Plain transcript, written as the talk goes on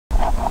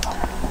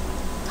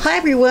Hi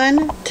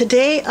everyone,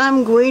 today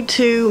I'm going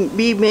to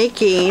be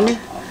making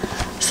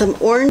some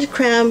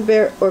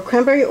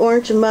cranberry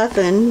orange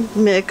muffin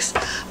mix,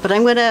 but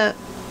I'm going to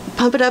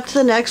pump it up to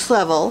the next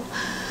level.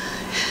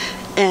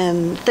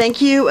 And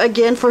thank you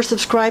again for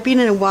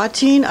subscribing and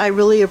watching. I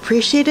really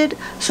appreciate it.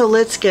 So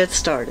let's get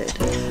started.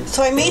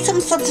 So I made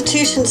some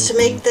substitutions to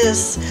make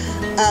this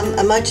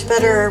a much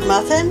better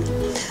muffin.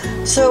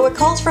 So it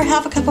calls for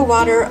half a cup of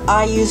water.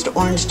 I used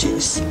orange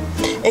juice.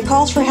 It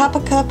calls for half a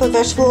cup of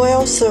vegetable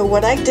oil. So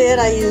what I did,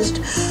 I used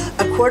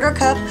a quarter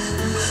cup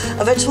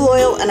of vegetable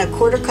oil and a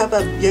quarter cup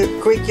of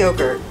Greek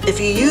yogurt. If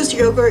you use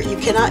yogurt, you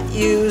cannot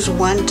use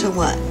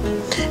 1-to-1.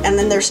 And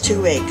then there's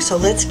 2 eggs. So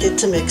let's get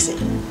to mixing.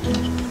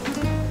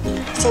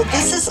 So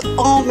this is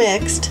all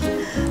mixed.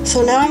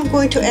 So now I'm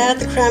going to add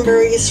the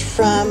cranberries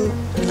from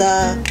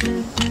the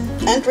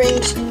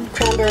undrained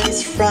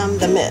cranberries from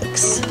the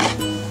mix.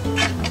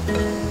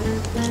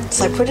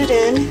 So I put it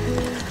in.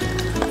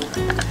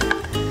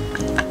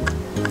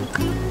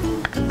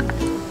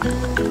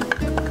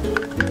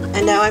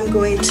 And now I'm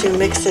going to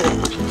mix it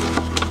in.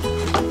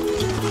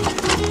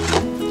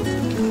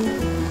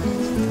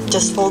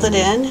 Just fold it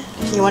in.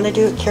 You want to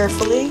do it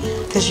carefully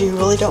because you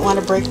really don't want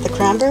to break the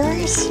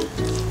cranberries.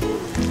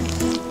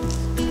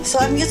 So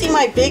I'm using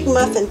my big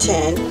muffin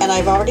tin and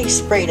I've already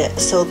sprayed it.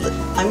 So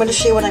I'm going to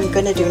show you what I'm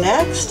going to do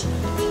next.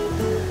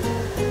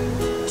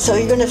 So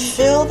you're going to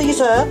fill these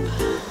up.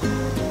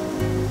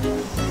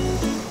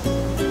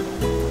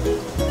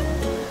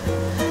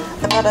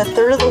 About a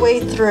third of the way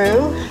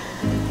through.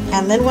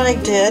 And then what I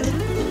did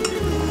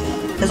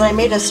is I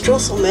made a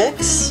streusel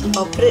mix.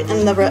 I'll put it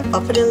in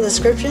the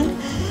description.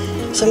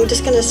 So I'm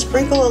just going to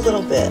sprinkle a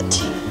little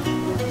bit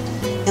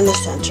in the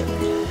center.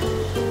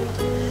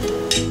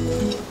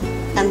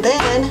 And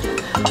then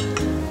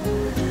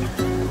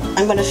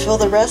I'm going to fill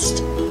the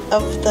rest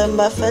of the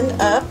muffin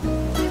up.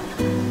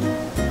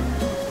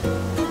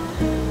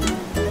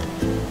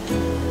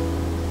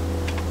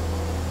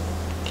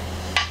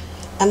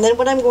 And then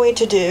what I'm going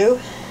to do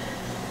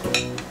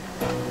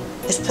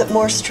is put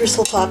more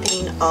streusel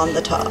topping on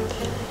the top.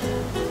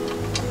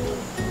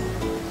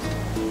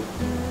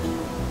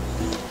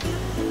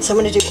 So I'm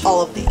going to do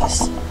all of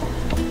these.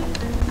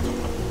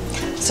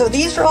 So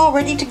these are all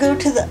ready to go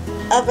to the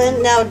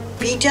oven. Now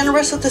be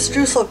generous with the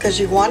streusel because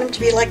you want them to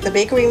be like the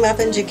bakery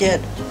muffins you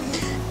get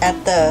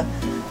at the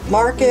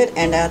market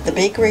and at the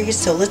bakeries.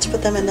 So let's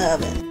put them in the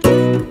oven.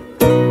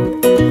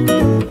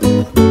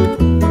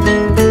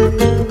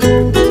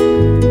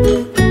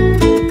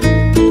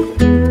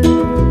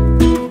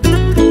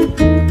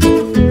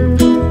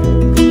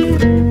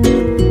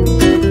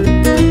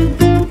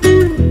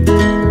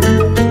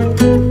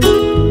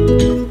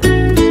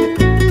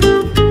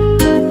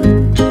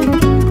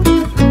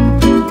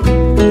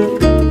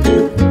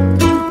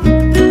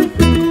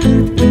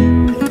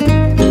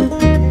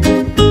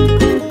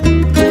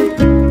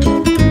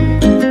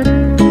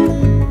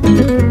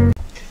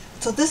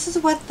 This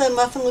is what the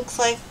muffin looks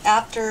like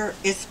after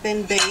it's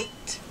been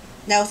baked.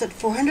 Now it's at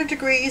 400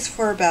 degrees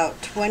for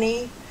about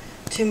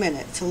 22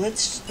 minutes. So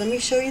let me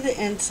show you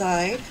the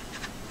inside.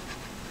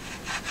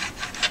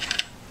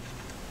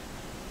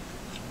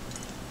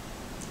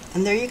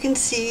 And there you can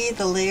see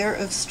the layer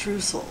of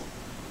streusel.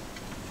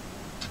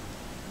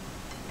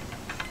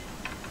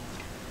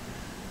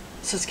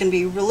 So it's going to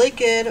be really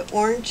good,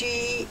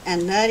 orangey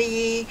and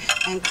nutty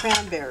and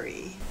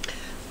cranberry.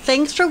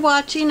 Thanks for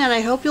watching, and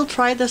I hope you'll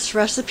try this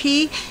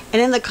recipe.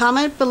 And in the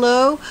comment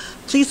below,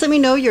 please let me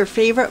know your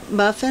favorite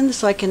muffin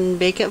so I can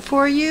bake it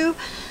for you.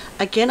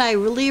 Again, I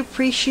really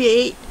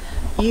appreciate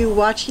you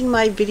watching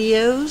my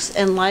videos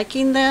and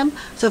liking them.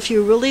 So if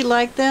you really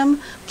like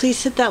them,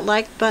 please hit that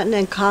like button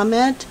and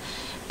comment.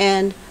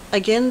 And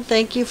again,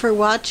 thank you for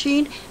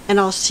watching, and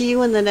I'll see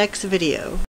you in the next video.